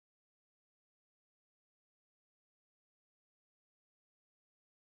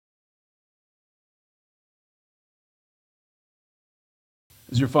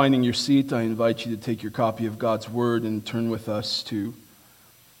As you're finding your seat, I invite you to take your copy of God's Word and turn with us to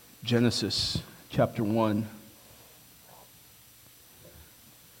Genesis chapter 1.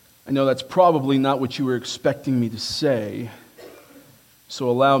 I know that's probably not what you were expecting me to say, so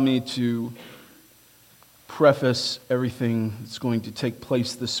allow me to preface everything that's going to take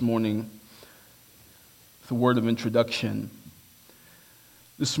place this morning with a word of introduction.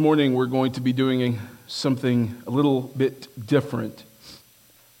 This morning we're going to be doing something a little bit different.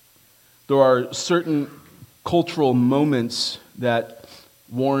 There are certain cultural moments that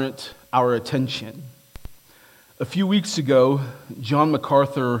warrant our attention. A few weeks ago, John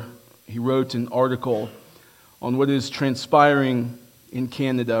MacArthur, he wrote an article on what is transpiring in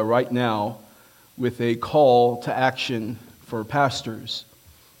Canada right now with a call to action for pastors.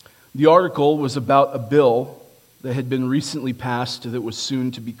 The article was about a bill that had been recently passed that was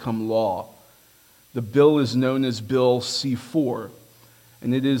soon to become law. The bill is known as Bill C-4.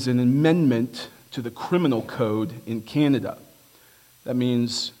 And it is an amendment to the criminal code in Canada. That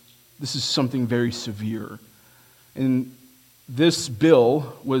means this is something very severe. And this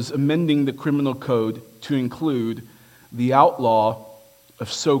bill was amending the criminal code to include the outlaw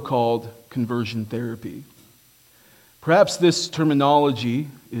of so-called conversion therapy. Perhaps this terminology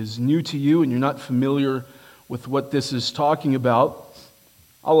is new to you and you're not familiar with what this is talking about.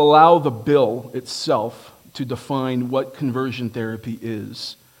 I'll allow the bill itself to define what conversion therapy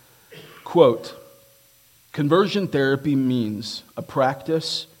is. Quote, conversion therapy means a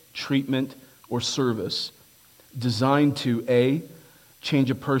practice, treatment, or service designed to A, change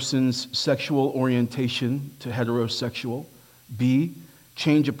a person's sexual orientation to heterosexual, B,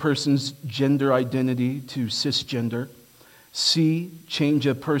 change a person's gender identity to cisgender, C, change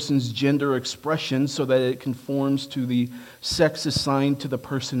a person's gender expression so that it conforms to the sex assigned to the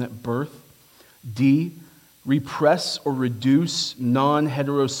person at birth, D, repress or reduce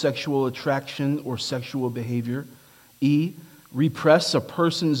non-heterosexual attraction or sexual behavior. E, repress a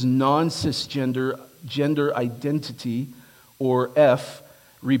person's non-cisgender gender identity. Or F,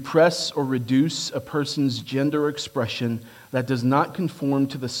 repress or reduce a person's gender expression that does not conform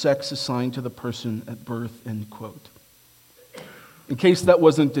to the sex assigned to the person at birth, end quote. In case that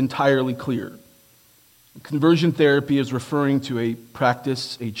wasn't entirely clear, conversion therapy is referring to a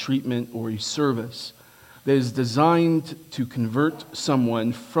practice, a treatment, or a service that is designed to convert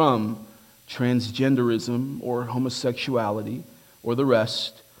someone from transgenderism or homosexuality or the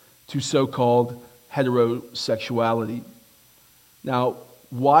rest to so-called heterosexuality. Now,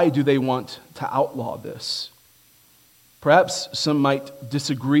 why do they want to outlaw this? Perhaps some might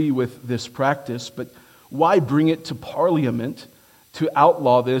disagree with this practice, but why bring it to Parliament to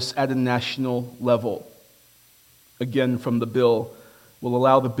outlaw this at a national level? Again, from the bill, we'll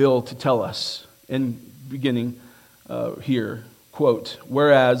allow the bill to tell us. And beginning here, quote,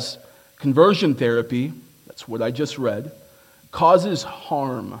 whereas conversion therapy, that's what I just read, causes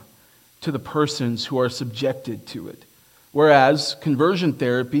harm to the persons who are subjected to it. Whereas conversion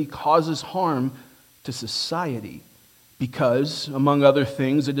therapy causes harm to society because, among other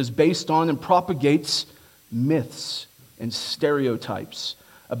things, it is based on and propagates myths and stereotypes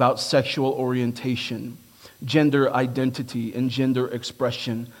about sexual orientation, gender identity, and gender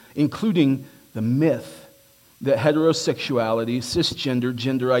expression, including the myth that heterosexuality, cisgender,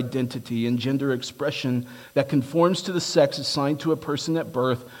 gender identity, and gender expression that conforms to the sex assigned to a person at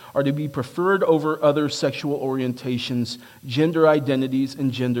birth are to be preferred over other sexual orientations, gender identities,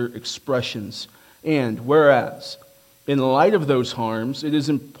 and gender expressions. And whereas, in light of those harms, it is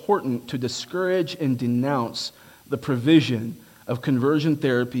important to discourage and denounce the provision of conversion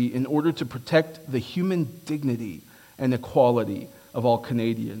therapy in order to protect the human dignity and equality of all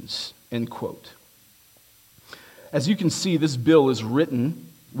Canadians, end quote. As you can see, this bill is written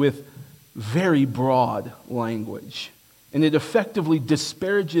with very broad language, and it effectively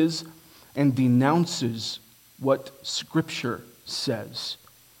disparages and denounces what Scripture says,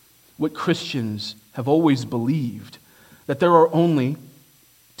 what Christians have always believed, that there are only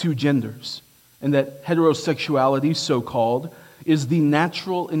two genders, and that heterosexuality, so-called, is the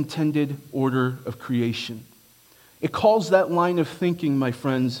natural intended order of creation. It calls that line of thinking, my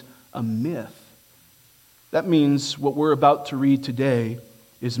friends, a myth. That means what we're about to read today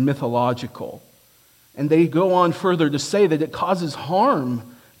is mythological. And they go on further to say that it causes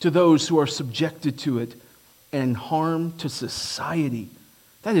harm to those who are subjected to it and harm to society.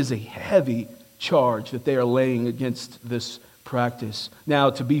 That is a heavy charge that they are laying against this practice. Now,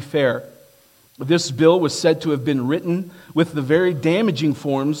 to be fair, this bill was said to have been written with the very damaging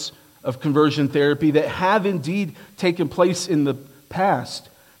forms of conversion therapy that have indeed taken place in the past.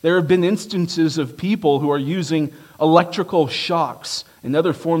 There have been instances of people who are using electrical shocks and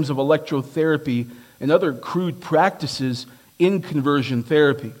other forms of electrotherapy and other crude practices in conversion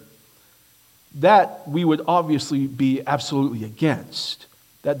therapy. That we would obviously be absolutely against.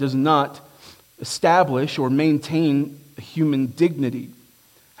 That does not establish or maintain human dignity.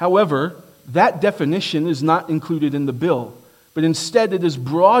 However, that definition is not included in the bill, but instead it is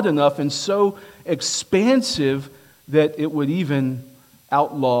broad enough and so expansive that it would even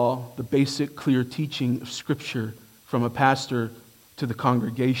outlaw the basic, clear teaching of Scripture from a pastor to the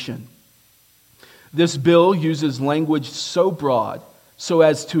congregation. This bill uses language so broad so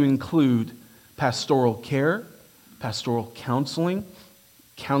as to include pastoral care, pastoral counseling,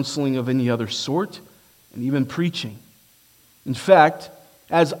 counseling of any other sort, and even preaching. In fact,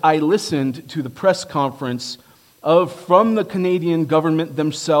 as I listened to the press conference from the Canadian government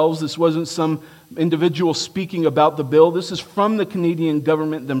themselves, this wasn't some individual speaking about the bill, this is from the Canadian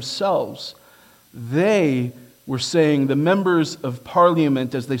government themselves. They were saying, the members of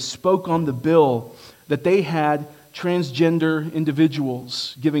Parliament, as they spoke on the bill, that they had transgender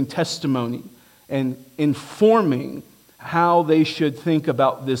individuals giving testimony and informing how they should think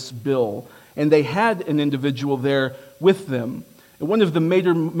about this bill. And they had an individual there with them. And one of the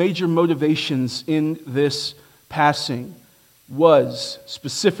major motivations in this passing was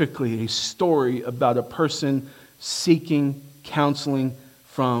specifically a story about a person seeking counseling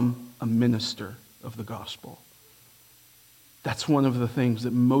from a minister of the gospel. That's one of the things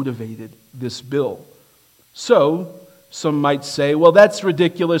that motivated this bill. So, some might say, well, that's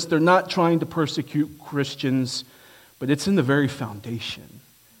ridiculous. They're not trying to persecute Christians, but it's in the very foundation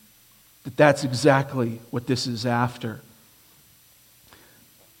that that's exactly what this is after.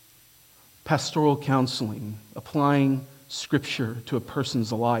 Pastoral counseling, applying Scripture to a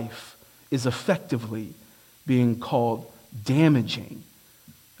person's life, is effectively being called damaging,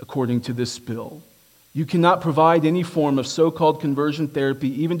 according to this bill. You cannot provide any form of so-called conversion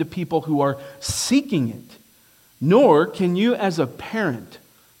therapy even to people who are seeking it, nor can you as a parent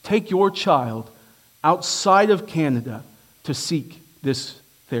take your child outside of Canada to seek this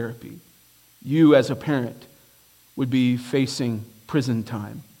therapy. You as a parent would be facing prison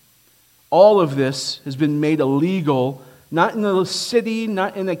time. All of this has been made illegal, not in a city,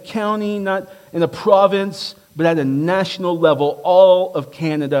 not in a county, not in a province, but at a national level, all of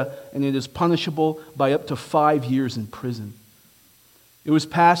Canada, and it is punishable by up to 5 years in prison. It was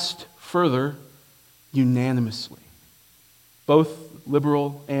passed further unanimously. Both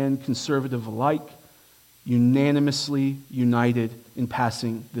liberal and conservative alike unanimously united in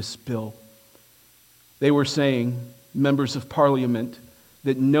passing this bill. They were saying, members of Parliament,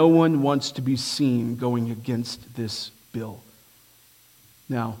 that no one wants to be seen going against this bill.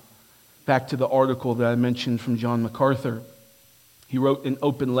 Now, back to the article that I mentioned from John MacArthur. He wrote an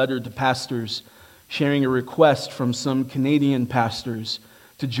open letter to pastors, sharing a request from some Canadian pastors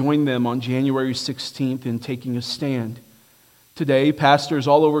to join them on January 16th in taking a stand. Today, pastors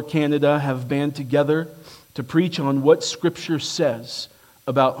all over Canada have band together to preach on what Scripture says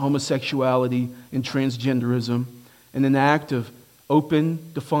about homosexuality and transgenderism in an act of open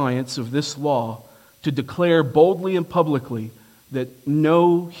defiance of this law to declare boldly and publicly that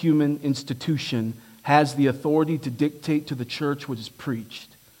no human institution has the authority to dictate to the church what is preached.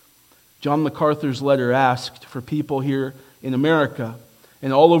 John MacArthur's letter asked for people here in America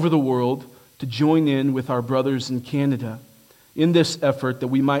and all over the world to join in with our brothers in Canada in this effort that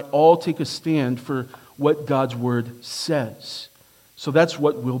we might all take a stand for what God's Word says. So that's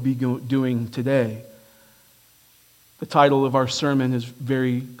what we'll be doing today. The title of our sermon is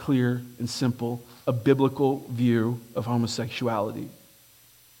very clear and simple: A Biblical View of Homosexuality.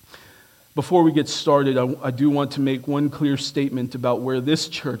 Before we get started, I do want to make one clear statement about where this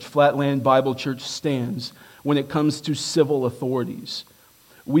church, Flatland Bible Church, stands when it comes to civil authorities.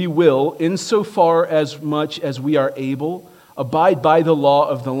 We will, insofar as much as we are able, abide by the law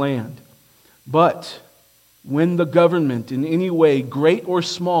of the land. But when the government, in any way, great or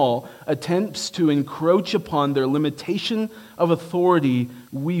small, attempts to encroach upon their limitation of authority,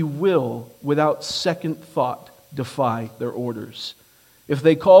 we will, without second thought, defy their orders. If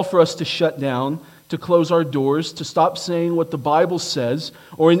they call for us to shut down, to close our doors, to stop saying what the Bible says,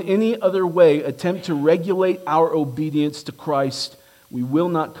 or in any other way attempt to regulate our obedience to Christ, we will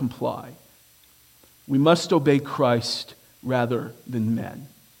not comply. We must obey Christ rather than men.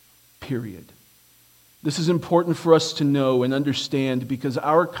 Period. This is important for us to know and understand because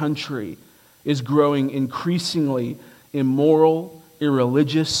our country is growing increasingly immoral,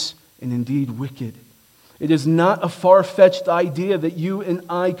 irreligious, and indeed wicked. It is not a far-fetched idea that you and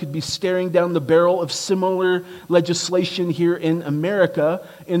I could be staring down the barrel of similar legislation here in America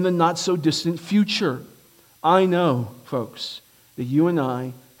in the not-so-distant future. I know, folks, that you and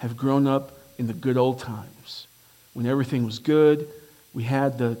I have grown up in the good old times when everything was good. We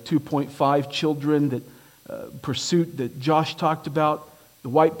had the 2.5 children pursuit that Josh talked about, the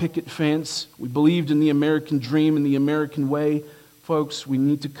white picket fence. We believed in the American dream and the American way. Folks, we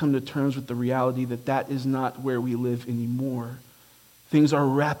need to come to terms with the reality that that is not where we live anymore. Things are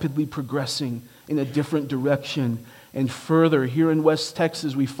rapidly progressing in a different direction. And further, here in West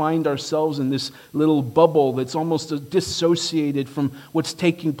Texas, we find ourselves in this little bubble that's almost dissociated from what's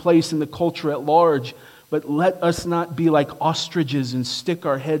taking place in the culture at large. But let us not be like ostriches and stick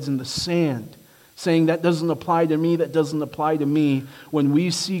our heads in the sand, saying that doesn't apply to me, that doesn't apply to me, when we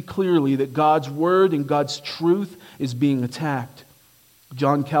see clearly that God's word and God's truth is being attacked.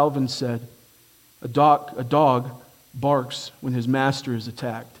 John Calvin said, a dog barks when his master is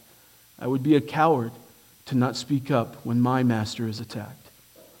attacked. I would be a coward to not speak up when my master is attacked.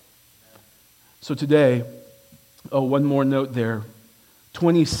 So today, one more note there.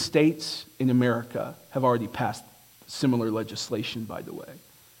 20 states in America have already passed similar legislation, by the way.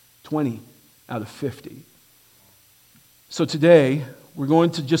 20 out of 50. So today, we're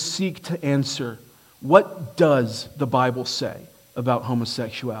going to just seek to answer, what does the Bible say about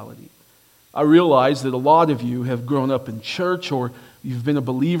homosexuality? I realize that a lot of you have grown up in church or you've been a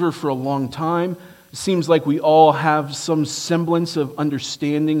believer for a long time. It seems like we all have some semblance of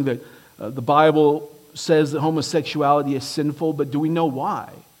understanding that the Bible says that homosexuality is sinful, but do we know why?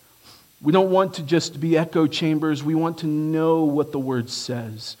 We don't want to just be echo chambers. We want to know what the Word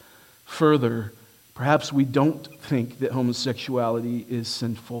says. Further, perhaps we don't think that homosexuality is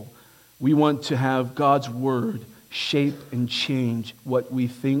sinful. We want to have God's Word shape and change what we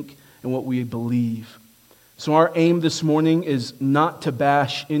think and what we believe. So our aim this morning is not to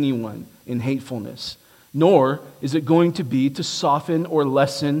bash anyone in hatefulness, nor is it going to be to soften or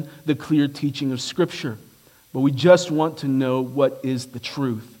lessen the clear teaching of Scripture. But we just want to know what is the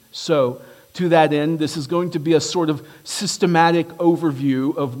truth. So, to that end, this is going to be a sort of systematic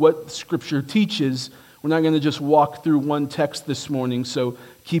overview of what Scripture teaches. We're not going to just walk through one text this morning, so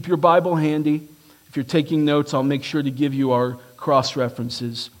keep your Bible handy. If you're taking notes, I'll make sure to give you our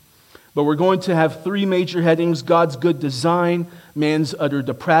cross-references. But we're going to have three major headings: God's good design, man's utter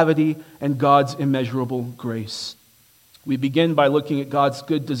depravity, and God's immeasurable grace. We begin by looking at God's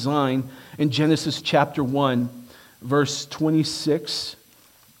good design in Genesis chapter 1, verse 26.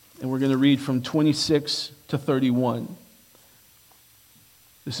 And we're going to read from 26 to 31.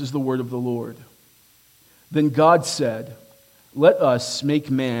 This is the word of the Lord. Then God said, "Let us make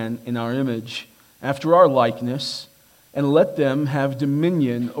man in our image, after our likeness, and let them have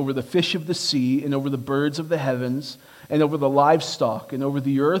dominion over the fish of the sea, and over the birds of the heavens, and over the livestock, and over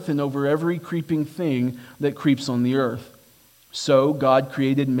the earth, and over every creeping thing that creeps on the earth." So God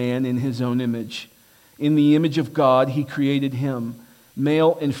created man in his own image. In the image of God he created him.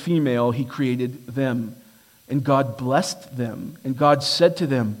 Male and female he created them. And God blessed them. And God said to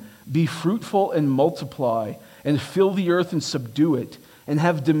them, "Be fruitful and multiply, and fill the earth and subdue it, and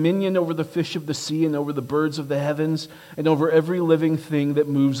have dominion over the fish of the sea, and over the birds of the heavens, and over every living thing that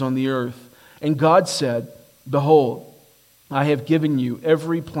moves on the earth." And God said, "Behold, I have given you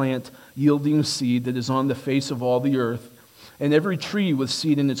every plant yielding seed that is on the face of all the earth, and every tree with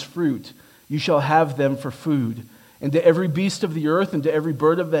seed in its fruit. You shall have them for food. And to every beast of the earth, and to every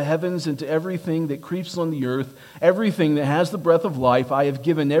bird of the heavens, and to everything that creeps on the earth, everything that has the breath of life, I have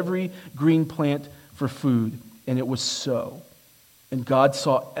given every green plant for food." And it was so. And God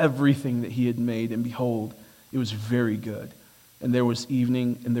saw everything that he had made, and behold, it was very good. And there was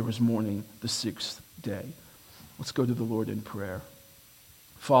evening, and there was morning, the sixth day. Let's go to the Lord in prayer.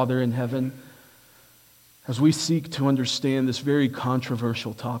 Father in heaven, as we seek to understand this very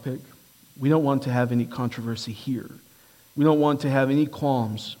controversial topic, we don't want to have any controversy here. We don't want to have any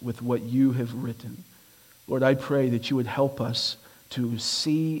qualms with what you have written. Lord, I pray that you would help us to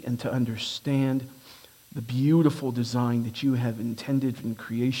see and to understand the beautiful design that you have intended in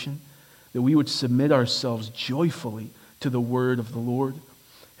creation, that we would submit ourselves joyfully to the word of the Lord,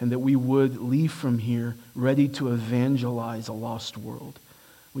 and that we would leave from here ready to evangelize a lost world.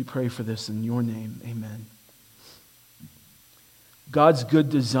 We pray for this in your name. Amen. God's good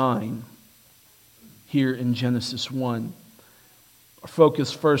design here in Genesis 1. Our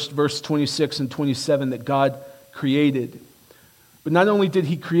focus first, verse 26 and 27, that God created. But not only did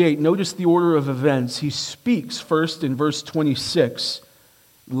he create, notice the order of events. He speaks first in verse 26,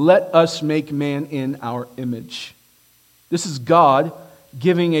 "Let us make man in our image." This is God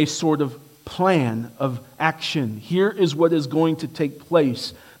giving a sort of plan of action. Here is what is going to take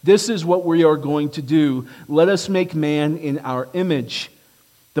place. This is what we are going to do. Let us make man in our image.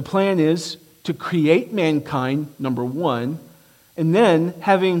 The plan is to create mankind, number one, and then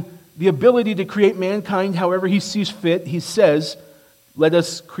having the ability to create mankind however he sees fit, he says, let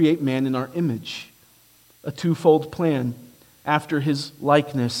us create man in our image. A twofold plan, after his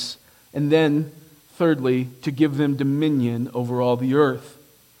likeness, and then, thirdly, to give them dominion over all the earth.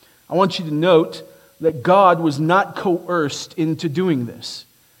 I want you to note that God was not coerced into doing this.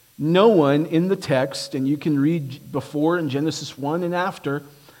 No one in the text, and you can read before in Genesis 1 and after,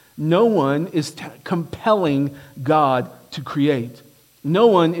 no one is compelling God to create. No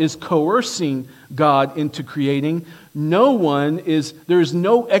one is coercing God into creating. There is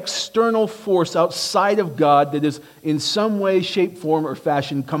no external force outside of God that is in some way, shape, form, or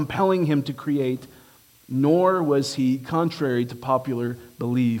fashion compelling him to create, nor was he, contrary to popular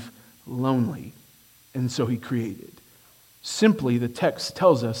belief, lonely. And so he created. Simply, the text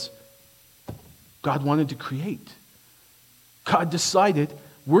tells us God wanted to create. God decided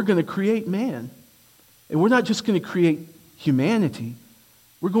we're going to create man. And we're not just going to create humanity.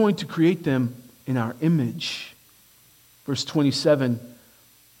 We're going to create them in our image. Verse 27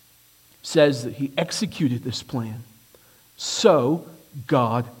 says that he executed this plan. So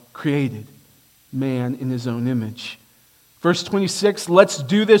God created man in his own image. Verse 26, let's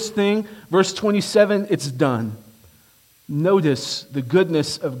do this thing. Verse 27, it's done. Notice the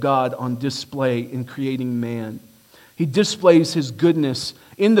goodness of God on display in creating man. He displays his goodness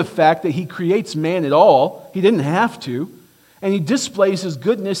in the fact that he creates man at all. He didn't have to. And he displays his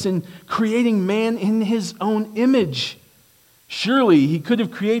goodness in creating man in his own image. Surely he could have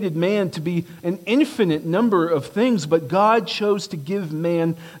created man to be an infinite number of things, but God chose to give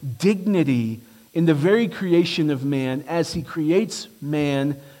man dignity in the very creation of man as he creates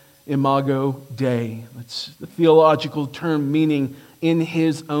man imago Dei. That's the theological term meaning in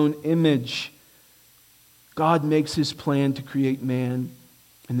his own image. God makes his plan to create man,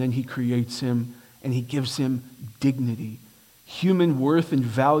 and then he creates him, and he gives him dignity. Human worth and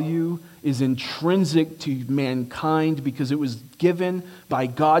value is intrinsic to mankind because it was given by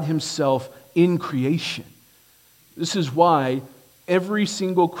God himself in creation. This is why every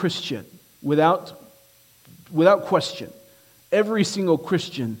single Christian, without question, every single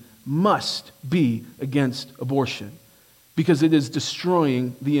Christian must be against abortion because it is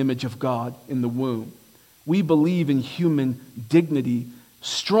destroying the image of God in the womb. We believe in human dignity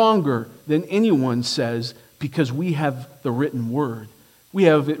stronger than anyone says because we have the written word. We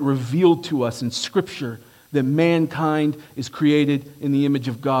have it revealed to us in Scripture that mankind is created in the image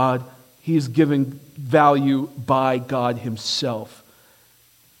of God. He is given value by God himself.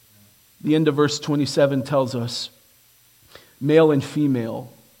 The end of verse 27 tells us, male and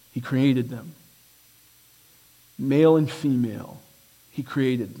female, he created them. Male and female, he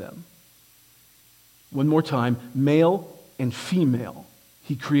created them. One more time, male and female,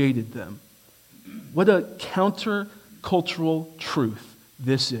 he created them. What a counter-cultural truth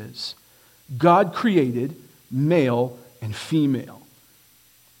this is. God created male and female.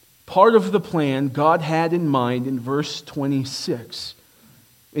 Part of the plan God had in mind in verse 26,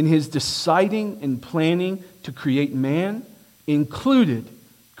 in his deciding and planning to create man, included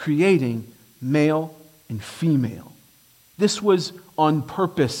creating male and female. This was on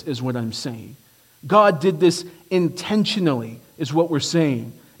purpose, is what I'm saying. God did this intentionally, is what we're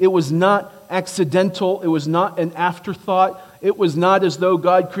saying. It was not accidental. It was not an afterthought. It was not as though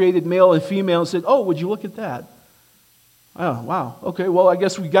God created male and female and said, oh, would you look at that? Oh, wow. Okay, well, I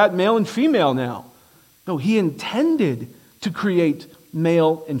guess we got male and female now. No, he intended to create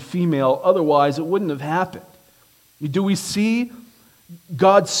male and female. Otherwise, it wouldn't have happened. Do we see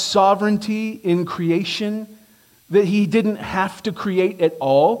God's sovereignty in creation? That he didn't have to create at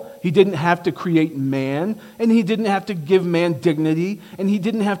all. He didn't have to create man. And he didn't have to give man dignity. And he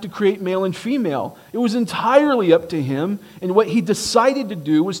didn't have to create male and female. It was entirely up to him. And what he decided to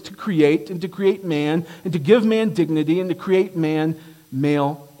do was to create and to create man and to give man dignity and to create man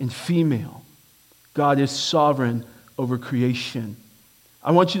male and female. God is sovereign over creation.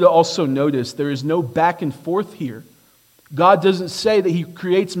 I want you to also notice there is no back and forth here. God doesn't say that he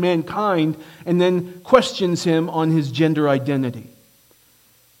creates mankind and then questions him on his gender identity.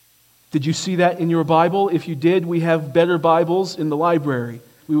 Did you see that in your Bible? If you did, we have better Bibles in the library.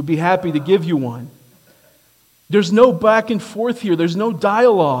 We would be happy to give you one. There's no back and forth here. There's no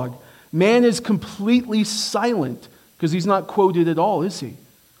dialogue. Man is completely silent because he's not quoted at all, is he?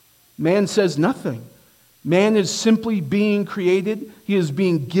 Man says nothing. Man is simply being created. He is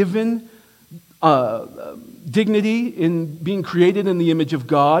being given dignity in being created in the image of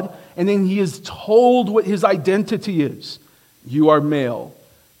God, and then he is told what his identity is. You are male,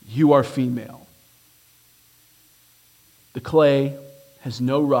 you are female. The clay has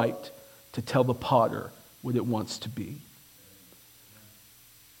no right to tell the potter what it wants to be.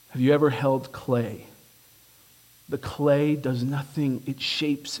 Have you ever held clay? The clay does nothing. It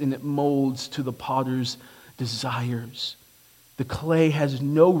shapes and it molds to the potter's desires. The clay has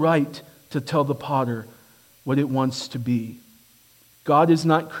no right to tell the potter what it wants to be. God is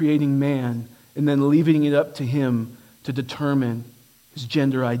not creating man and then leaving it up to him to determine his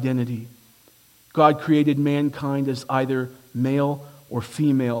gender identity. God created mankind as either male or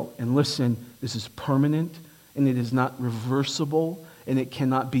female. And listen, this is permanent and it is not reversible and it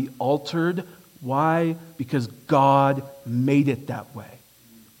cannot be altered. Why? Because God made it that way.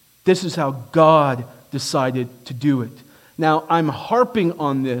 This is how God decided to do it. Now, I'm harping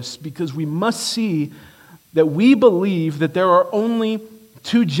on this because we must see that we believe that there are only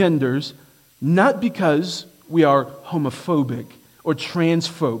two genders, not because we are homophobic or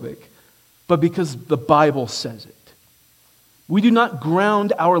transphobic, but because the Bible says it. We do not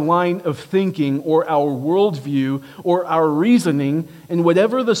ground our line of thinking or our worldview or our reasoning in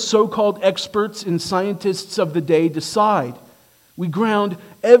whatever the so-called experts and scientists of the day decide. We ground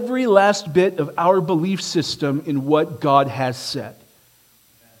every last bit of our belief system in what God has said.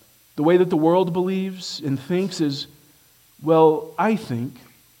 The way that the world believes and thinks is, well, I think.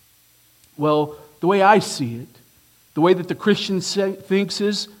 Well, the way I see it, the way that the Christian thinks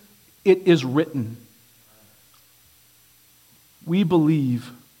is, it is written. We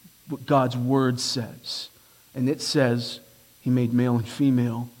believe what God's Word says. And it says He made male and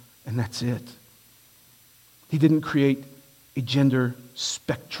female, and that's it. He didn't create a gender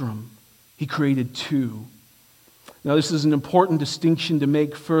spectrum. He created two. Now, this is an important distinction to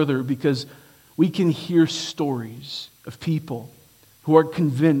make further because we can hear stories of people who are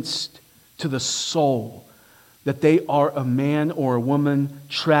convinced to the soul that they are a man or a woman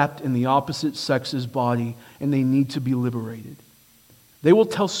trapped in the opposite sex's body and they need to be liberated. They will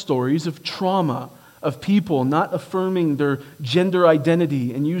tell stories of trauma, of people not affirming their gender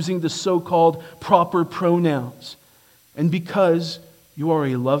identity and using the so-called proper pronouns. And because you are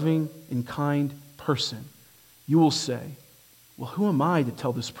a loving and kind person, you will say, well, who am I to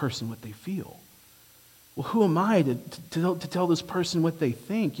tell this person what they feel? Well, who am I to tell this person what they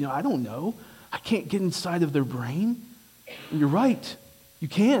think? I don't know. I can't get inside of their brain. And you're right. You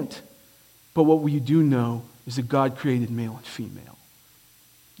can't. But what you do know is that God created male and female.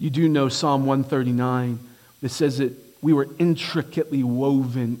 You do know Psalm 139 that says that we were intricately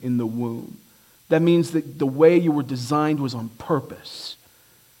woven in the womb. That means that the way you were designed was on purpose.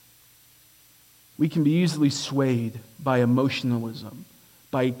 We can be easily swayed by emotionalism,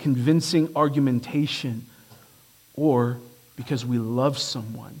 by convincing argumentation, or because we love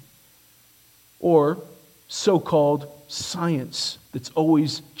someone, or so-called science that's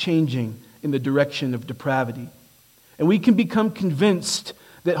always changing in the direction of depravity. And we can become convinced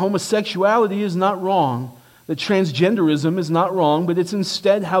that homosexuality is not wrong, that transgenderism is not wrong, but it's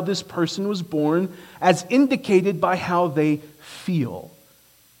instead how this person was born as indicated by how they feel.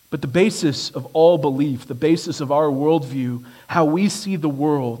 But the basis of all belief, the basis of our worldview, how we see the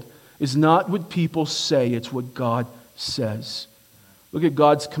world, is not what people say, it's what God says. Look at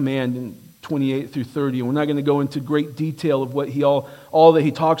God's command in 28 through 30. And we're not going to go into great detail of what all that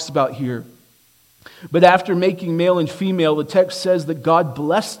he talks about here. But after making male and female, the text says that God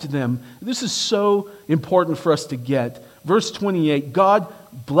blessed them. This is so important for us to get. Verse 28, God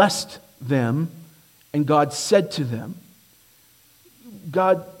blessed them, and God said to them.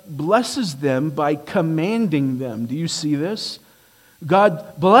 God blesses them by commanding them. Do you see this?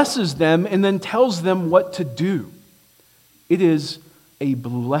 God blesses them and then tells them what to do. It is a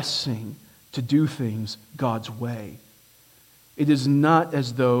blessing to do things God's way. It is not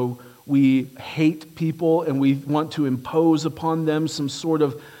as though we hate people and we want to impose upon them some sort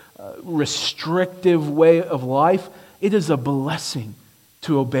of restrictive way of life. It is a blessing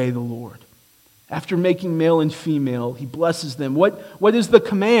to obey the Lord. After making male and female, he blesses them. What is the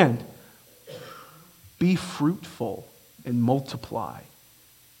command? Be fruitful and multiply.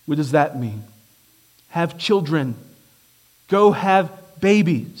 What does that mean? Have children. Go have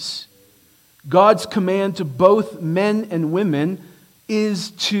babies. God's command to both men and women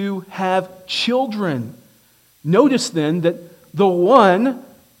is to have children. Notice then that the one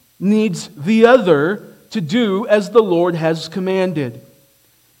needs the other to do as the Lord has commanded.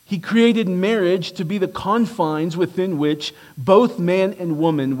 He created marriage to be the confines within which both man and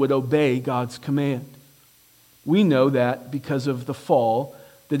woman would obey God's command. We know that because of the fall,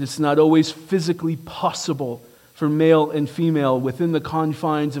 that it's not always physically possible for male and female within the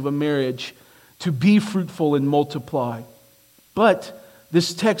confines of a marriage to be fruitful and multiply. But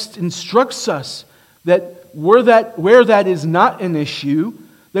this text instructs us that where that is not an issue,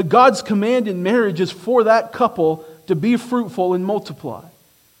 That God's command in marriage is for that couple to be fruitful and multiply.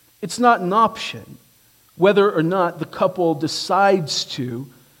 It's not an option. Whether or not the couple decides to,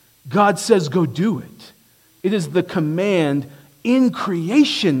 God says go do it. It is the command in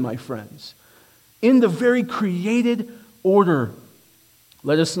creation, my friends. In the very created order.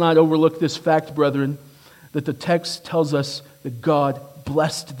 Let us not overlook this fact, brethren, that the text tells us that God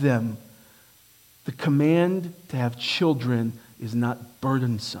blessed them. The command to have children is not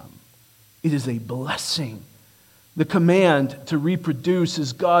burdensome. It is a blessing. The command to reproduce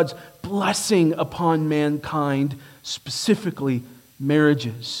is God's blessing upon mankind, specifically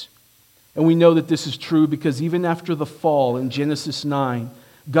marriages. And we know that this is true because even after the fall in Genesis 9,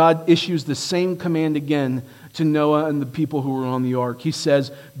 God issues the same command again to Noah and the people who were on the ark. He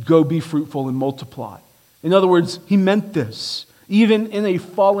says, go be fruitful and multiply. In other words, he meant this. Even in a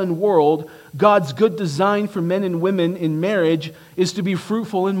fallen world, God's good design for men and women in marriage is to be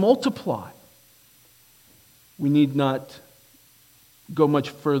fruitful and multiply. We need not go much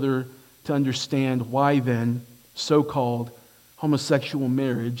further to understand why then so-called homosexual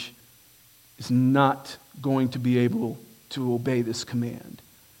marriage is not going to be able to obey this command.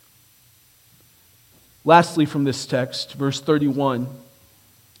 Lastly, from this text, verse 31,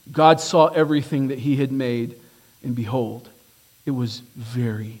 God saw everything that he had made, and behold, it was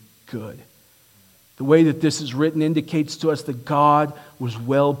very good. The way that this is written indicates to us that God was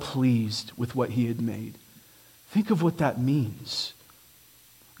well pleased with what he had made. Think of what that means.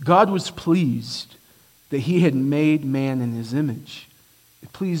 God was pleased that he had made man in his image.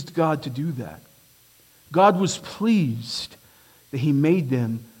 It pleased God to do that. God was pleased that he made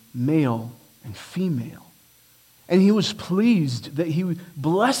them male and female. And he was pleased that he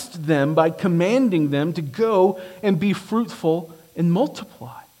blessed them by commanding them to go and be fruitful and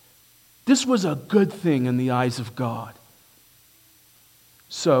multiply. This was a good thing in the eyes of God.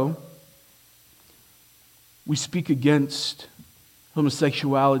 So, we speak against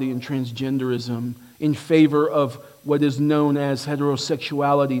homosexuality and transgenderism in favor of what is known as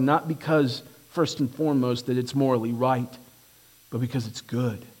heterosexuality, not because, first and foremost, that it's morally right, but because it's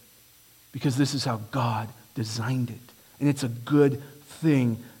good. Because this is how God designed it. And it's a good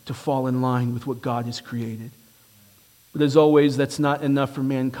thing to fall in line with what God has created. But as always, that's not enough for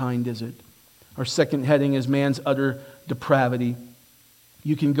mankind, is it? Our second heading is man's utter depravity.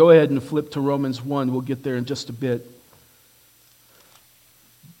 You can go ahead and flip to Romans 1. We'll get there in just a bit.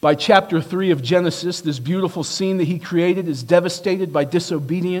 By chapter 3 of Genesis, this beautiful scene that he created is devastated by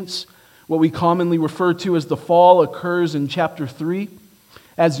disobedience. What we commonly refer to as the fall occurs in chapter 3.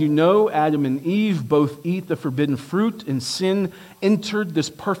 As you know, Adam and Eve both eat the forbidden fruit, and sin entered this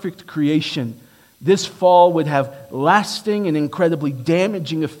perfect creation. This fall would have lasting and incredibly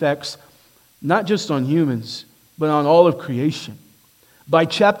damaging effects, not just on humans, but on all of creation. By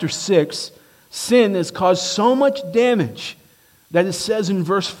chapter 6, sin has caused so much damage that it says in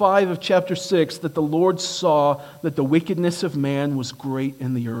verse 5 of chapter 6 that the Lord saw that the wickedness of man was great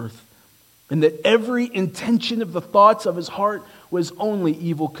in the earth, and that every intention of the thoughts of his heart was only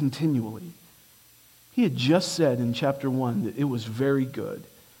evil continually. He had just said in chapter 1 that it was very good,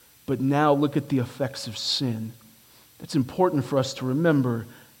 but now look at the effects of sin. It's important for us to remember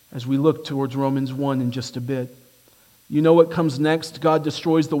as we look towards Romans 1 in just a bit. You know what comes next? God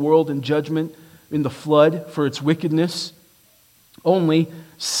destroys the world in judgment in the flood for its wickedness. Only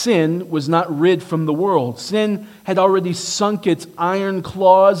sin was not rid from the world. Sin had already sunk its iron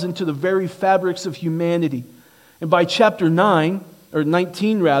claws into the very fabrics of humanity. And by chapter 19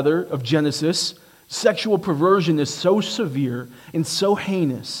 of Genesis, sexual perversion is so severe and so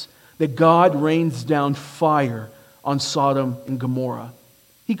heinous that God rains down fire on Sodom and Gomorrah.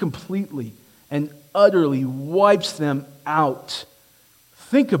 He completely and utterly wipes them out.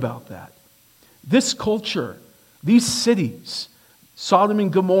 Think about that. This culture, these cities, Sodom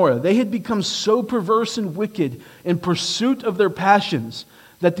and Gomorrah, they had become so perverse and wicked in pursuit of their passions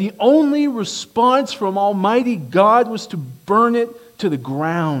that the only response from Almighty God was to burn it to the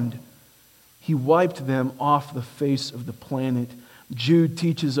ground. He wiped them off the face of the planet. Jude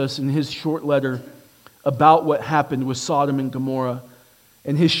teaches us in his short letter about what happened with Sodom and Gomorrah.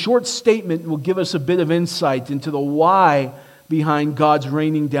 And his short statement will give us a bit of insight into the why behind God's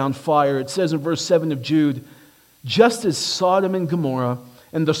raining down fire. It says in verse 7 of Jude, just as Sodom and Gomorrah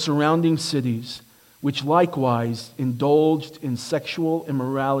and the surrounding cities, which likewise indulged in sexual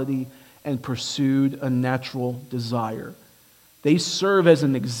immorality and pursued unnatural desire. They serve as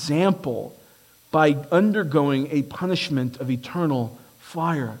an example by undergoing a punishment of eternal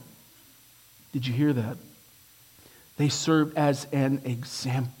fire. Did you hear that? They serve as an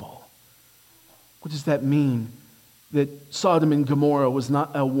example. What does that mean? that Sodom and Gomorrah was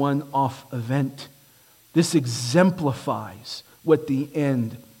not a one-off event. This exemplifies what the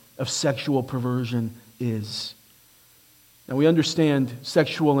end of sexual perversion is. Now we understand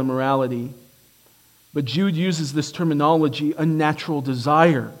sexual immorality, but Jude uses this terminology, unnatural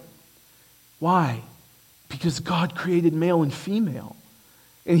desire. Why? Because God created male and female.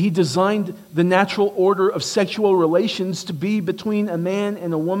 And He designed the natural order of sexual relations to be between a man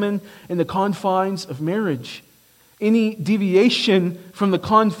and a woman in the confines of marriage. Any deviation from the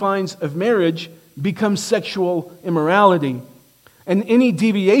confines of marriage becomes sexual immorality. And any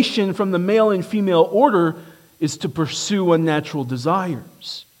deviation from the male and female order is to pursue unnatural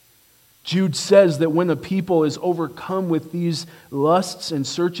desires. Jude says that when a people is overcome with these lusts and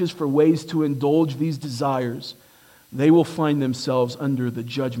searches for ways to indulge these desires, they will find themselves under the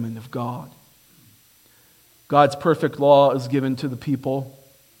judgment of God. God's perfect law is given to the people.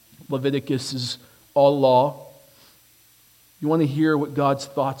 Leviticus is all law. You want to hear what God's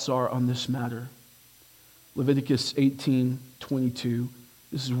thoughts are on this matter? Leviticus 18:22.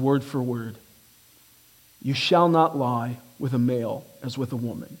 This is word for word. You shall not lie with a male as with a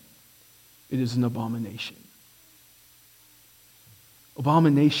woman. It is an abomination.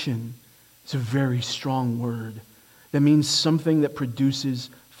 Abomination is a very strong word that means something that produces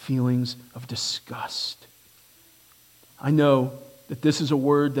feelings of disgust. I know that this is a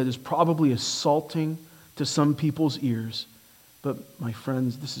word that is probably assaulting to some people's ears, but my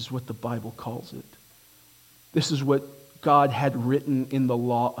friends, this is what the Bible calls it. This is what God had written in the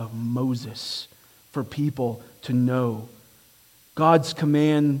law of Moses for people to know. God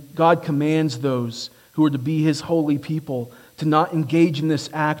commands those who are to be His holy people to not engage in this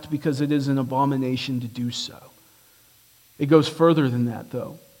act because it is an abomination to do so. It goes further than that,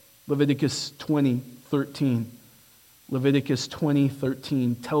 though. Leviticus 20:13. Leviticus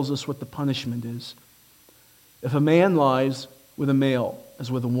 20:13 tells us what the punishment is. If a man lies with a male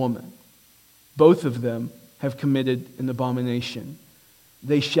as with a woman, both of them have committed an abomination.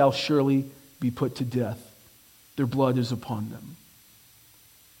 They shall surely be put to death. Their blood is upon them.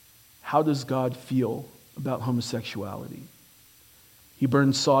 How does God feel about homosexuality? He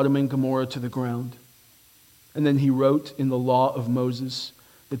burned Sodom and Gomorrah to the ground. And then He wrote in the law of Moses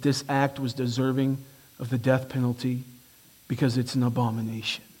that this act was deserving of the death penalty because it's an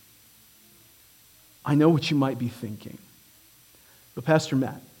abomination. I know what you might be thinking. But Pastor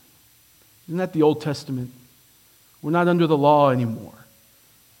Matt, isn't that the Old Testament? We're not under the law anymore.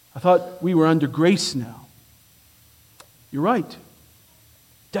 I thought we were under grace now. You're right.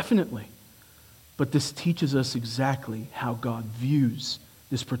 Definitely. But this teaches us exactly how God views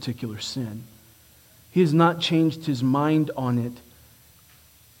this particular sin. He has not changed His mind on it.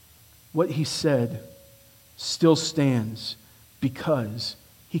 What He said still stands because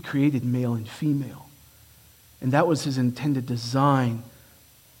He created male and female. And that was His intended design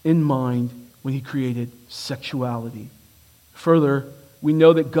in mind when He created sexuality. Further, we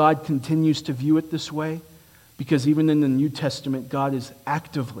know that God continues to view it this way because even in the New Testament, God is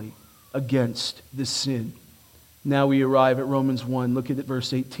actively against this sin. Now we arrive at Romans 1. Look at it,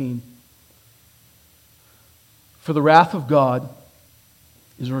 verse 18. For the wrath of God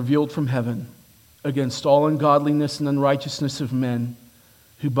is revealed from heaven against all ungodliness and unrighteousness of men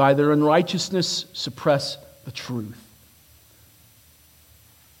who by their unrighteousness suppress the truth.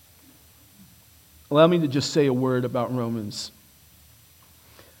 Allow me to just say a word about Romans.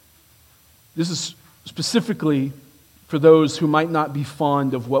 This is specifically for those who might not be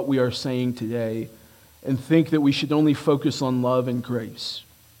fond of what we are saying today and think that we should only focus on love and grace.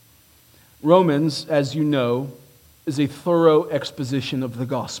 Romans, as you know, is a thorough exposition of the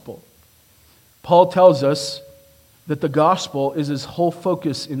gospel. Paul tells us that the gospel is his whole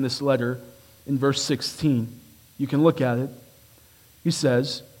focus in this letter in verse 16. You can look at it. He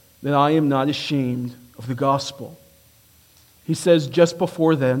says that I am not ashamed of the gospel. He says just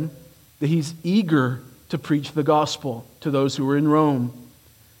before then that he's eager to preach the gospel to those who are in Rome.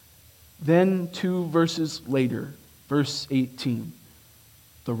 Then 2 verses later, verse 18,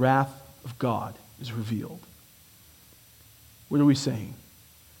 the wrath of God is revealed. What are we saying?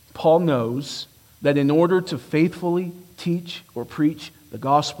 Paul knows that in order to faithfully teach or preach the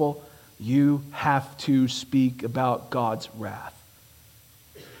gospel, you have to speak about God's wrath.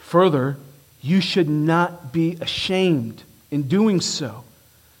 Further, you should not be ashamed in doing so.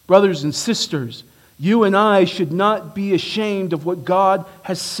 Brothers and sisters, you and I should not be ashamed of what God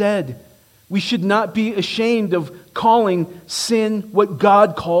has said. We should not be ashamed of calling sin what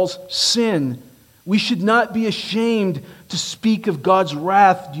God calls sin. We should not be ashamed to speak of God's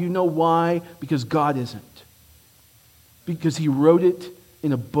wrath. Do you know why? Because God isn't. Because He wrote it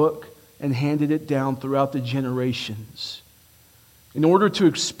in a book and handed it down throughout the generations. In order to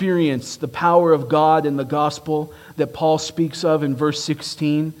experience the power of God in the gospel that Paul speaks of in verse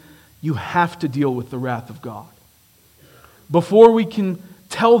 16, you have to deal with the wrath of God. Before we can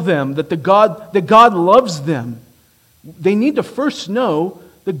tell them that God loves them, they need to first know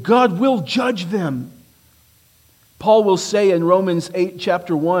that God will judge them. Paul will say in Romans 8,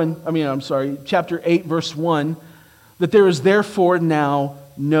 chapter 8, verse 1, that there is therefore now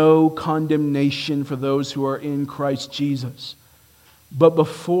no condemnation for those who are in Christ Jesus. But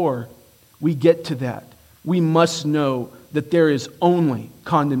before we get to that, we must know that there is only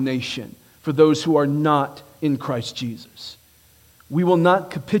condemnation for those who are not in Christ Jesus. We will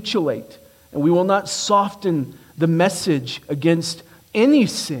not capitulate and we will not soften the message against any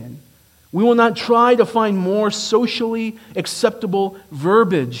sin. We will not try to find more socially acceptable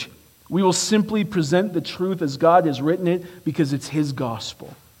verbiage. We will simply present the truth as God has written it because it's His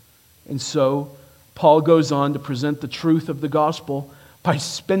gospel. And so, Paul goes on to present the truth of the gospel by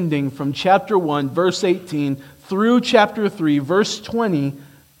spending from chapter 1, verse 18, through chapter 3, verse 20,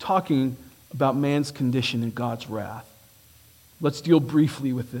 talking about man's condition and God's wrath. Let's deal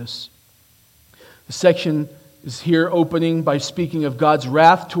briefly with this. The section is here opening by speaking of God's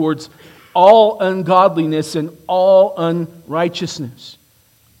wrath towards all ungodliness and all unrighteousness.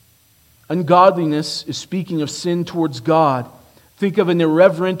 Ungodliness is speaking of sin towards God. Think of an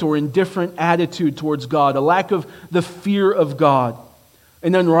irreverent or indifferent attitude towards God, a lack of the fear of God.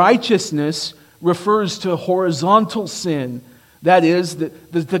 And unrighteousness refers to horizontal sin. That is,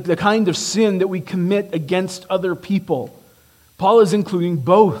 the kind of sin that we commit against other people. Paul is including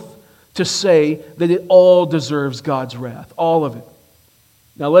both to say that it all deserves God's wrath, all of it.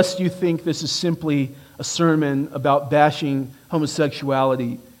 Now, lest you think this is simply a sermon about bashing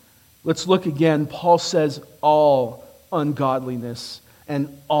homosexuality, let's look again. Paul says all ungodliness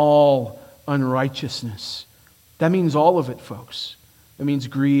and all unrighteousness. That means all of it, folks. That means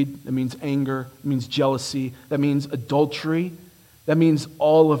greed, that means anger, that means jealousy, that means adultery, that means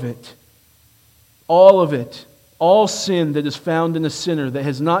all of it. All of it. All sin that is found in a sinner that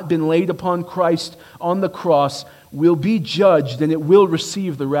has not been laid upon Christ on the cross will be judged and it will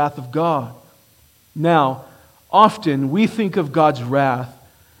receive the wrath of God. Now, often we think of God's wrath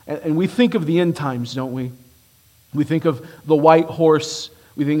and we think of the end times, don't we? We think of the white horse.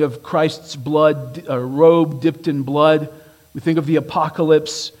 We think of Christ's blood, robe dipped in blood. We think of the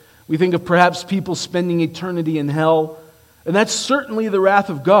apocalypse. We think of perhaps people spending eternity in hell. And that's certainly the wrath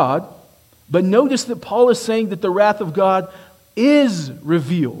of God. But notice that Paul is saying that the wrath of God is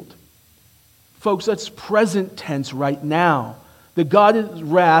revealed. Folks, that's present tense right now. That God's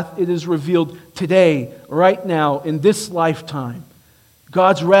wrath, it is revealed today, right now, in this lifetime.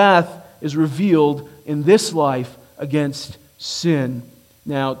 God's wrath is revealed in this life against sin.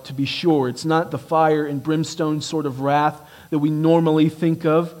 Now, to be sure, it's not the fire and brimstone sort of wrath that we normally think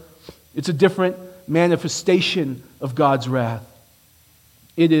of. It's a different manifestation of God's wrath.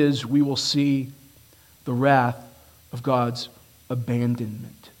 It is, we will see, the wrath of God's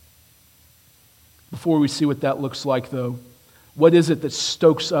abandonment. Before we see what that looks like, though, what is it that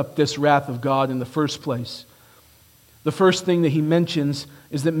stokes up this wrath of God in the first place? The first thing that he mentions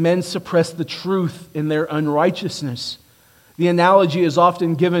is that men suppress the truth in their unrighteousness. The analogy is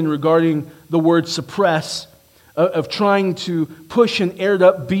often given regarding the word suppress, of trying to push an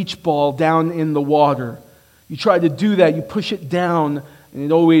aired-up beach ball down in the water. You try to do that, you push it down, and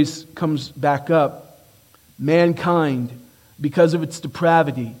it always comes back up. Mankind, because of its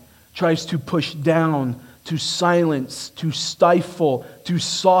depravity, tries to push down, to silence, to stifle, to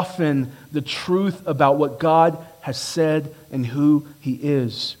soften the truth about what God has said and who He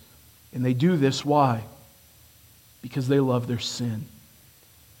is. And they do this, why? Because they love their sin.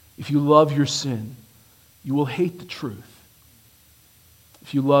 If you love your sin, you will hate the truth.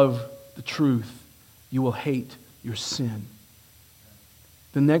 If you love the truth, you will hate your sin.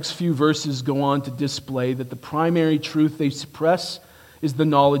 The next few verses go on to display that the primary truth they suppress is the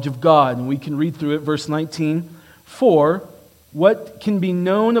knowledge of God. And we can read through it, verse 19. For what can be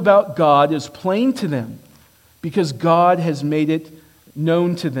known about God is plain to them, because God has made it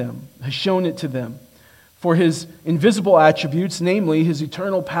known to them, has shown it to them. For His invisible attributes, namely His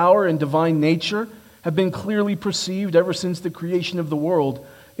eternal power and divine nature, have been clearly perceived ever since the creation of the world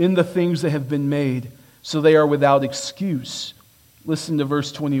in the things that have been made, so they are without excuse. Listen to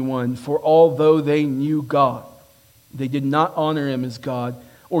verse 21. For although they knew God, they did not honor Him as God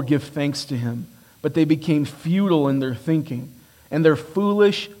or give thanks to Him, but they became futile in their thinking, and their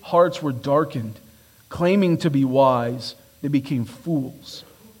foolish hearts were darkened. Claiming to be wise, they became fools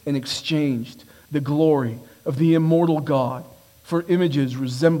and exchanged the glory of the immortal God for images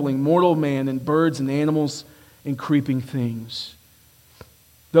resembling mortal man and birds and animals and creeping things.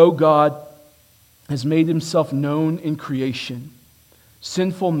 Though God has made himself known in creation,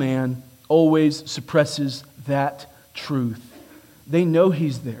 sinful man always suppresses that truth. They know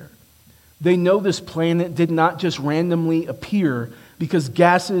he's there. They know this planet did not just randomly appear because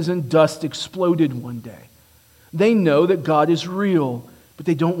gases and dust exploded one day. They know that God is real, but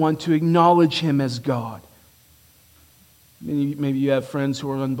they don't want to acknowledge him as God. Maybe you have friends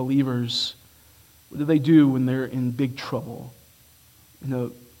who are unbelievers. What do they do when they're in big trouble? In a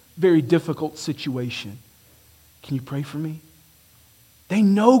very difficult situation? Can you pray for me? They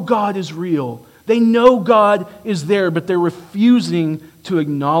know God is real. They know God is there, but they're refusing to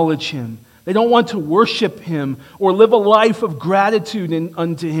acknowledge him. They don't want to worship him or live a life of gratitude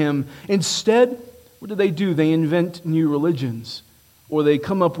unto him. Instead, what do? They invent new religions, or they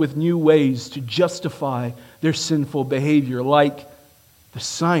come up with new ways to justify their sinful behavior, like the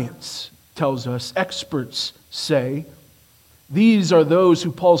science tells us, experts say. These are those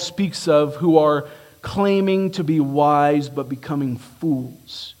who Paul speaks of who are claiming to be wise but becoming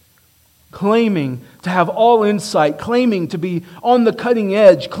fools. Claiming to have all insight, claiming to be on the cutting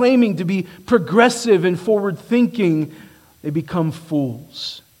edge, claiming to be progressive and forward-thinking, they become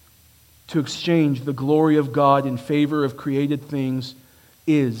fools. To exchange the glory of God in favor of created things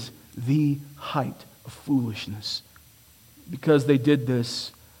is the height of foolishness. Because they did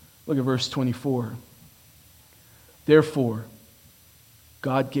this, look at verse 24. Therefore,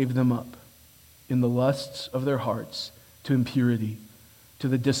 God gave them up in the lusts of their hearts to impurity, to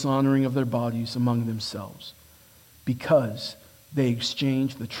the dishonoring of their bodies among themselves, because they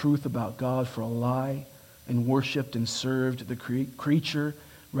exchanged the truth about God for a lie and worshipped and served the creature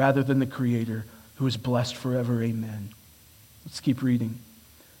rather than the Creator, who is blessed forever. Amen. Let's keep reading.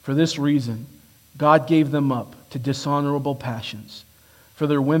 For this reason, God gave them up to dishonorable passions. For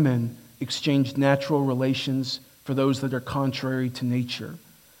their women exchanged natural relations for those that are contrary to nature.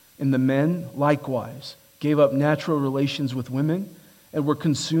 And the men likewise gave up natural relations with women and were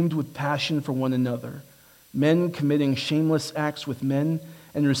consumed with passion for one another, men committing shameless acts with men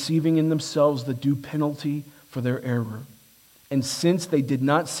and receiving in themselves the due penalty for their error. And since they did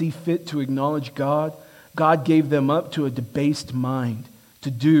not see fit to acknowledge God, God gave them up to a debased mind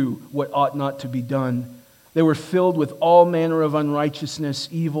to do what ought not to be done. They were filled with all manner of unrighteousness,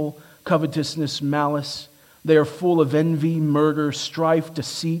 evil, covetousness, malice. They are full of envy, murder, strife,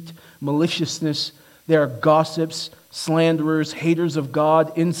 deceit, maliciousness. They are gossips, slanderers, haters of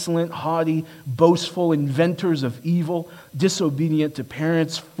God, insolent, haughty, boastful, inventors of evil, disobedient to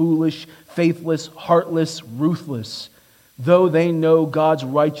parents, foolish, faithless, heartless, ruthless. Though they know God's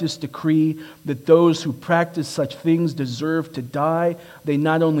righteous decree that those who practice such things deserve to die, they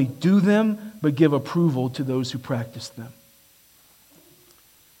not only do them, but give approval to those who practice them.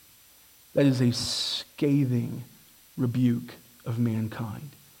 That is a scathing rebuke of mankind.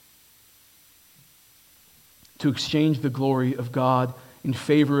 To exchange the glory of God in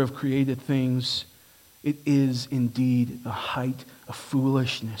favor of created things, it is indeed the height of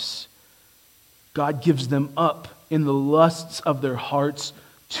foolishness. God gives them up in the lusts of their hearts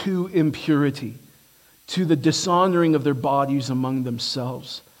to impurity, to the dishonoring of their bodies among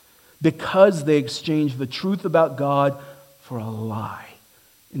themselves, because they exchange the truth about God for a lie,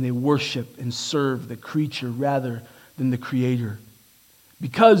 and they worship and serve the creature rather than the Creator.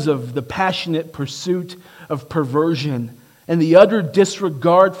 Because of the passionate pursuit of perversion and the utter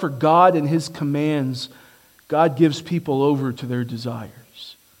disregard for God and His commands, God gives people over to their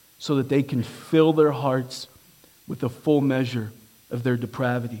desires so that they can fill their hearts with the full measure of their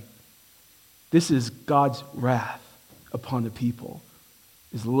depravity. This is God's wrath upon a people,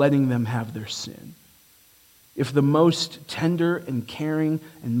 is letting them have their sin. If the most tender and caring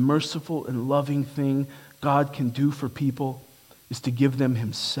and merciful and loving thing God can do for people is to give them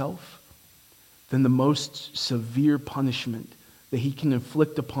Himself, then the most severe punishment that He can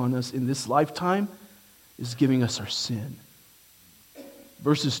inflict upon us in this lifetime is giving us our sin.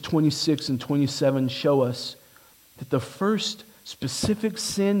 Verses 26 and 27 show us that the first specific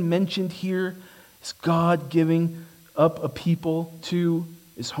sin mentioned here is God giving up a people to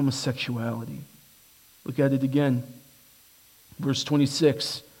is homosexuality. Look at it again. Verse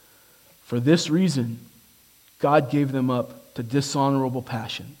 26. For this reason, God gave them up to dishonorable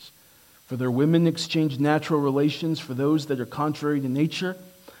passions. For their women exchanged natural relations for those that are contrary to nature,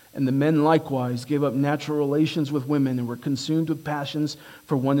 and the men likewise gave up natural relations with women and were consumed with passions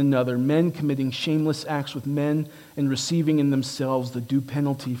for one another, men committing shameless acts with men and receiving in themselves the due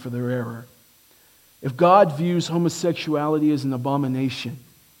penalty for their error. If God views homosexuality as an abomination,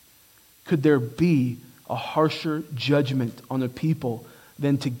 could there be a harsher judgment on a people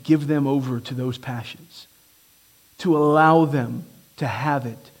than to give them over to those passions, to allow them to have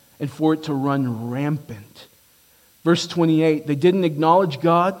it and for it to run rampant. Verse 28, they didn't acknowledge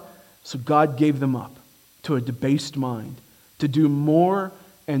God, so God gave them up to a debased mind to do more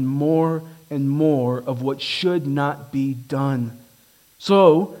and more and more of what should not be done.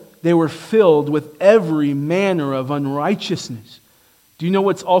 So they were filled with every manner of unrighteousness. Do you know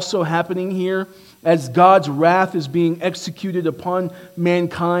what's also happening here? As God's wrath is being executed upon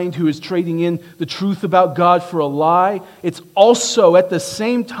mankind who is trading in the truth about God for a lie, it's also at the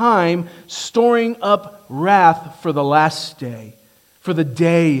same time storing up wrath for the last day, for the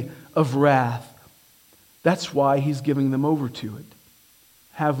day of wrath. That's why he's giving them over to it.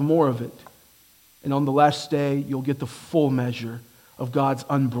 Have more of it. And on the last day, you'll get the full measure of God's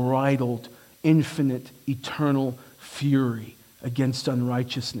unbridled, infinite, eternal fury against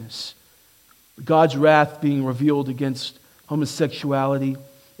unrighteousness. God's wrath being revealed against homosexuality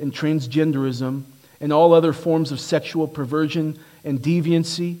and transgenderism and all other forms of sexual perversion and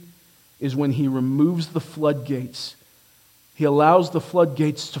deviancy is when he removes the floodgates. He allows the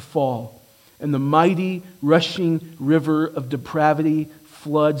floodgates to fall, and the mighty rushing river of depravity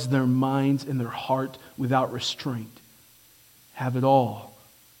floods their minds and their heart without restraint. Have it all.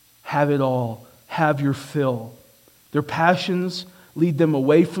 Have it all. Have your fill. Their passions lead them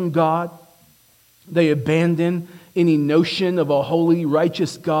away from God. They abandon any notion of a holy,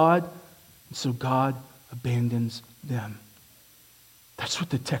 righteous God. And so God abandons them. That's what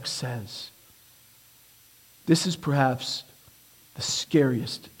the text says. This is perhaps the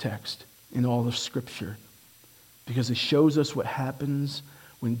scariest text in all of Scripture because it shows us what happens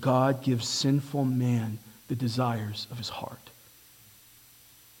when God gives sinful man the desires of his heart.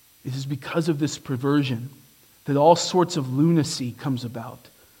 It is because of this perversion that all sorts of lunacy comes about.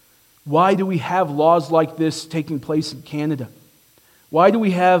 Why do we have laws like this taking place in Canada? Why do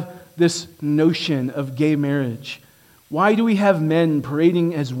we have this notion of gay marriage? Why do we have men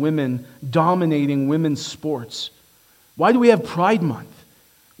parading as women, dominating women's sports? Why do we have Pride Month?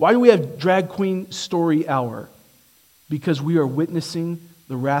 Why do we have Drag Queen Story Hour? Because we are witnessing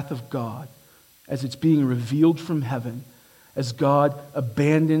the wrath of God as it's being revealed from heaven, as God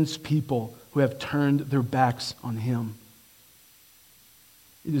abandons people who have turned their backs on Him.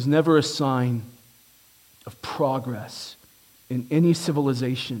 It is never a sign of progress in any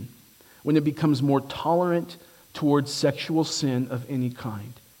civilization when it becomes more tolerant towards sexual sin of any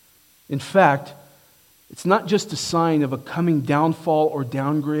kind. In fact, it's not just a sign of a coming downfall or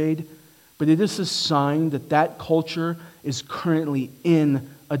downgrade, but it is a sign that that culture is currently in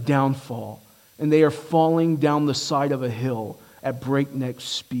a downfall, and they are falling down the side of a hill at breakneck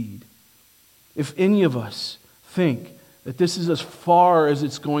speed. If any of us think that this is as far as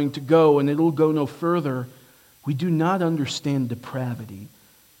it's going to go and it'll go no further, we do not understand depravity.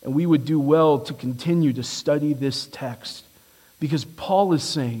 And we would do well to continue to study this text. Because Paul is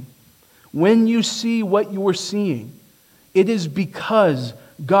saying, when you see what you are seeing, it is because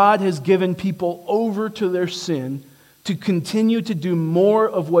God has given people over to their sin to continue to do more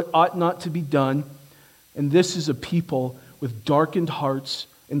of what ought not to be done. And this is a people with darkened hearts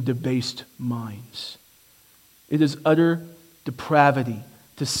and debased minds. It is utter depravity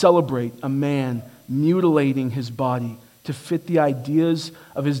to celebrate a man mutilating his body to fit the ideas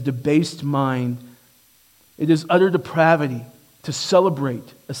of his debased mind. It is utter depravity to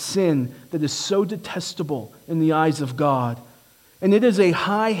celebrate a sin that is so detestable in the eyes of God. And it is a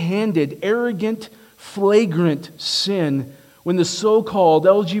high-handed, arrogant, flagrant sin when the so-called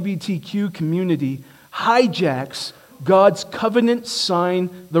LGBTQ community hijacks God's covenant sign,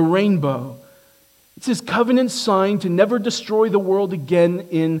 the rainbow. It's His covenant sign to never destroy the world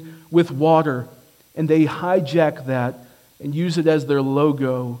again with water. And they hijack that and use it as their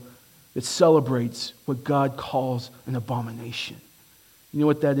logo that celebrates what God calls an abomination. You know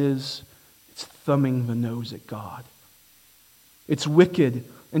what that is? It's thumbing the nose at God. It's wicked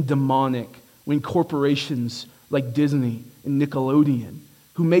and demonic when corporations like Disney and Nickelodeon,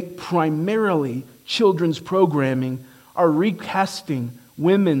 who make primarily children's programming, are recasting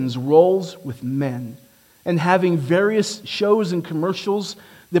women's roles with men and having various shows and commercials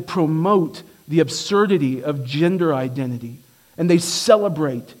that promote the absurdity of gender identity, and they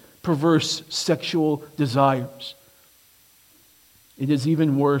celebrate perverse sexual desires. It is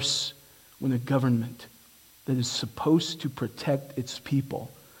even worse when a government that is supposed to protect its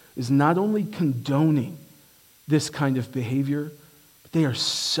people is not only condoning this kind of behavior, but they are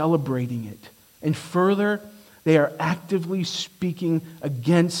celebrating it. And further, they are actively speaking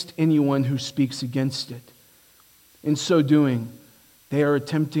against anyone who speaks against it. In so doing, They are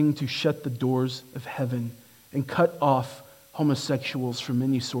attempting to shut the doors of heaven and cut off homosexuals from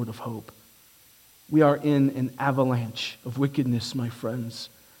any sort of hope. We are in an avalanche of wickedness, my friends.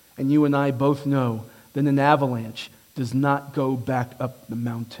 And you and I both know that an avalanche does not go back up the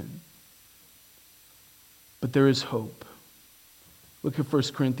mountain. But there is hope. Look at 1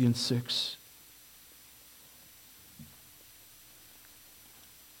 Corinthians 6.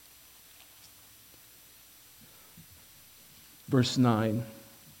 Verse 9.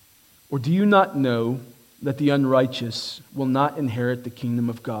 Or do you not know that the unrighteous will not inherit the kingdom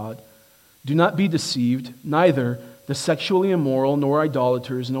of God? Do not be deceived, neither the sexually immoral, nor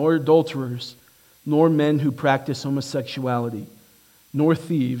idolaters, nor adulterers, nor men who practice homosexuality, nor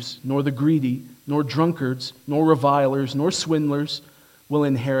thieves, nor the greedy, nor drunkards, nor revilers, nor swindlers will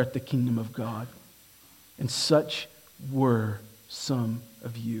inherit the kingdom of God. And such were some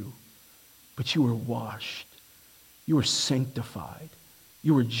of you. But you were washed, you were sanctified,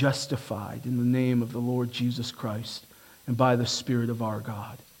 you were justified in the name of the Lord Jesus Christ and by the Spirit of our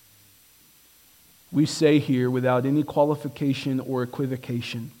God. We say here without any qualification or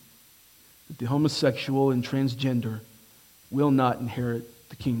equivocation that the homosexual and transgender will not inherit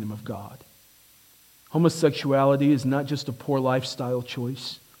the kingdom of God. Homosexuality is not just a poor lifestyle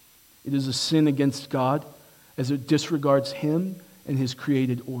choice. It is a sin against God as it disregards Him and His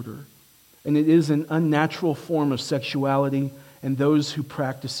created order. And it is an unnatural form of sexuality, and those who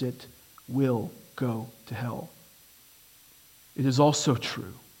practice it will go to hell. It is also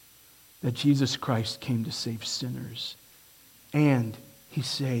true that Jesus Christ came to save sinners, and He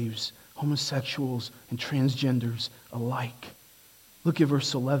saves homosexuals and transgenders alike. Look at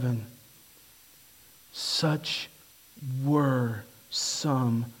verse 11. Such were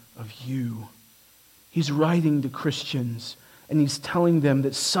some of you. He's writing to Christians, and he's telling them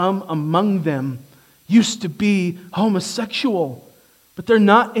that some among them used to be homosexual, but they're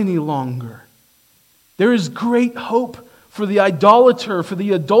not any longer. There is great hope for the idolater, for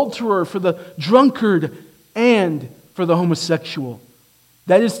the adulterer, for the drunkard, and for the homosexual.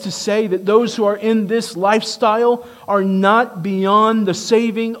 That is to say that those who are in this lifestyle are not beyond the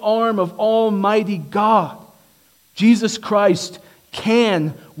saving arm of Almighty God. Jesus Christ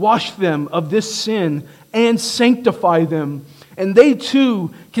can wash them of this sin and sanctify them. And they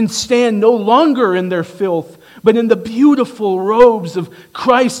too can stand no longer in their filth, but in the beautiful robes of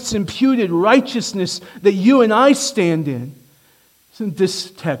Christ's imputed righteousness that you and I stand in. Isn't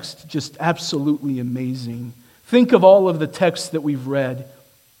this text just absolutely amazing? Think of all of the texts that we've read.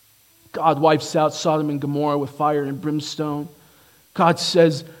 God wipes out Sodom and Gomorrah with fire and brimstone. God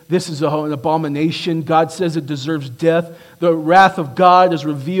says this is an abomination. God says it deserves death. The wrath of God is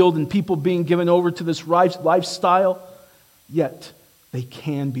revealed in people being given over to this lifestyle. Yet they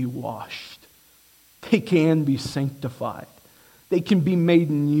can be washed. They can be sanctified. They can be made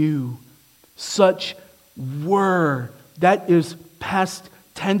new. Such were. That is past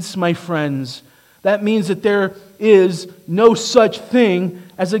tense, my friends. That means that there is no such thing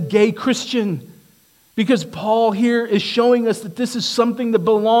as a gay Christian. Because Paul here is showing us that this is something that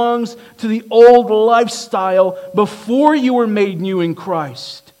belongs to the old lifestyle before you were made new in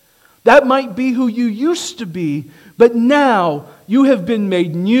Christ. That might be who you used to be, but now you have been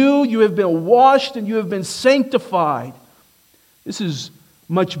made new, you have been washed, and you have been sanctified. This is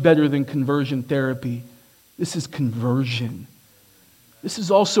much better than conversion therapy. This is conversion. This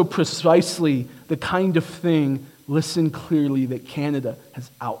is also precisely the kind of thing, listen clearly, that Canada has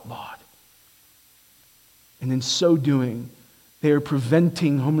outlawed. And in so doing, they are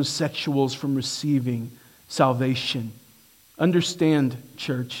preventing homosexuals from receiving salvation. Understand,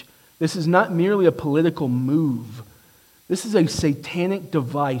 church, this is not merely a political move. This is a satanic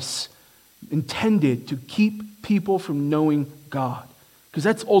device intended to keep people from knowing God. Because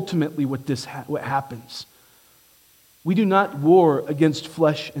that's ultimately what happens. We do not war against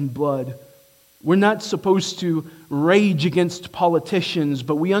flesh and blood. We're not supposed to rage against politicians,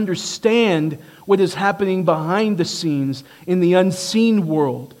 but we understand what is happening behind the scenes in the unseen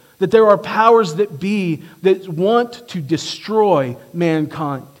world. That there are powers that be that want to destroy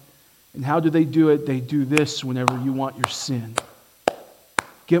mankind. And how do they do it? They do this whenever you want your sin.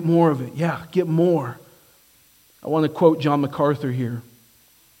 Get more of it. Yeah, get more. I want to quote John MacArthur here.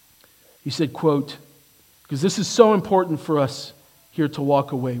 He said, quote, because this is so important for us here to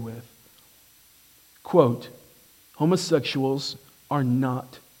walk away with. Quote, homosexuals are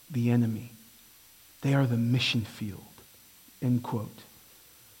not the enemy. They are the mission field. End quote.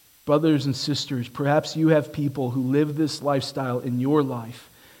 Brothers and sisters, perhaps you have people who live this lifestyle in your life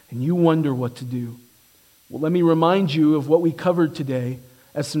and you wonder what to do. Well, let me remind you of what we covered today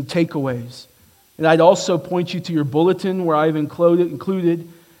as some takeaways. And I'd also point you to your bulletin where I've included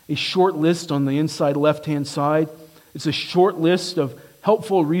a short list on the inside left-hand side. It's a short list of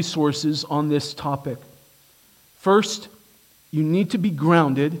helpful resources on this topic. First, you need to be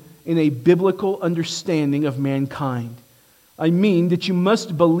grounded in a biblical understanding of mankind. I mean that you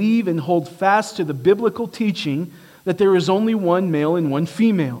must believe and hold fast to the biblical teaching that there is only one male and one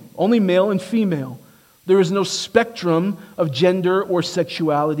female, only male and female. There is no spectrum of gender or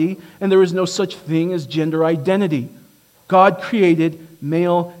sexuality, and there is no such thing as gender identity. God created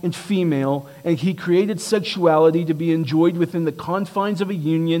male and female, and He created sexuality to be enjoyed within the confines of a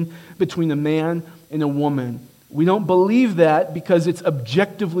union between a man and a woman. We don't believe that because it's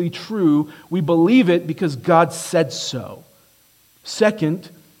objectively true. We believe it because God said so. Second,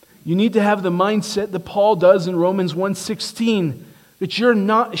 you need to have the mindset that Paul does in Romans 1:16, that you're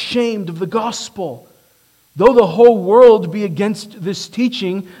not ashamed of the gospel. Though the whole world be against this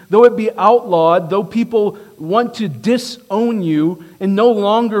teaching, though it be outlawed, though people want to disown you and no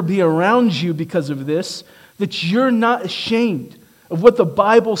longer be around you because of this, that you're not ashamed of what the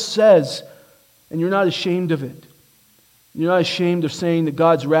Bible says, and you're not ashamed of it. You're not ashamed of saying that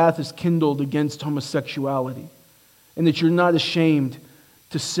God's wrath is kindled against homosexuality, and that you're not ashamed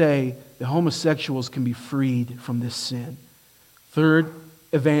to say that homosexuals can be freed from this sin. Third,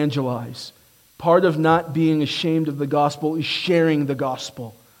 evangelize. Part of not being ashamed of the gospel is sharing the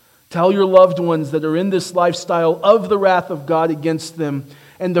gospel. Tell your loved ones that are in this lifestyle of the wrath of God against them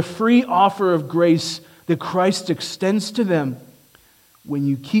and the free offer of grace that Christ extends to them. When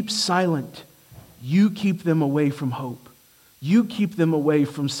you keep silent, you keep them away from hope. You keep them away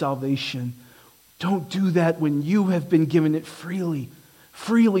from salvation. Don't do that when you have been given it freely.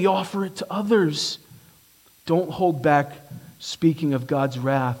 Freely offer it to others. Don't hold back speaking of God's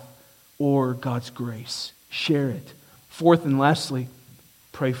wrath or God's grace. Share it. Fourth and lastly,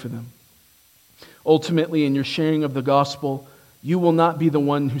 pray for them. Ultimately, in your sharing of the gospel, you will not be the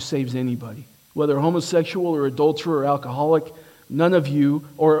one who saves anybody. Whether homosexual or adulterer or alcoholic, none of you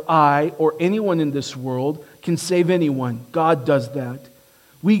or I or anyone in this world can save anyone. God does that.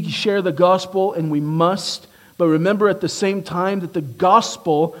 We share the gospel and we must, but remember at the same time that the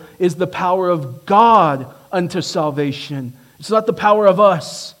gospel is the power of God unto salvation. It's not the power of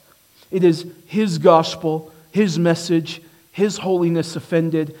us. It is His gospel, His message, His holiness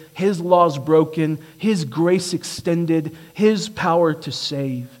offended, His laws broken, His grace extended, His power to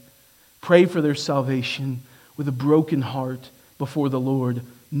save. Pray for their salvation with a broken heart before the Lord,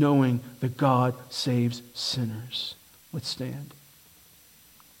 knowing that God saves sinners. Let's stand.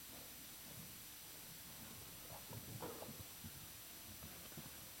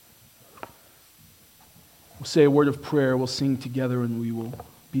 We'll say a word of prayer, we'll sing together, and we will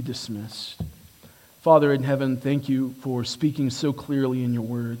be dismissed. Father in heaven, thank you for speaking so clearly in your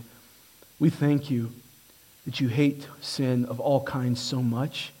word. We thank you that you hate sin of all kinds so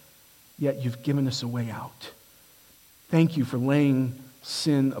much, yet you've given us a way out. Thank you for laying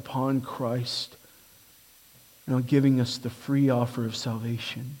sin upon Christ and giving us the free offer of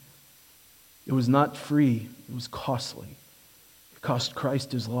salvation. It was not free, it was costly. It cost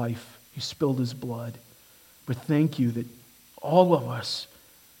Christ His life. He spilled His blood. But thank you that all of us,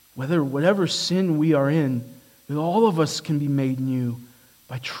 whatever sin we are in, that all of us can be made new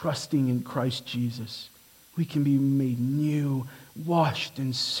by trusting in Christ Jesus. We can be made new, washed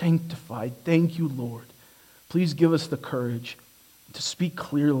and sanctified. Thank you, Lord. Please give us the courage to speak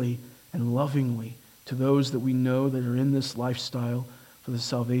clearly and lovingly to those that we know that are in this lifestyle for the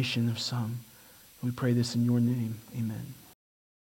salvation of some. We pray this in your name. Amen.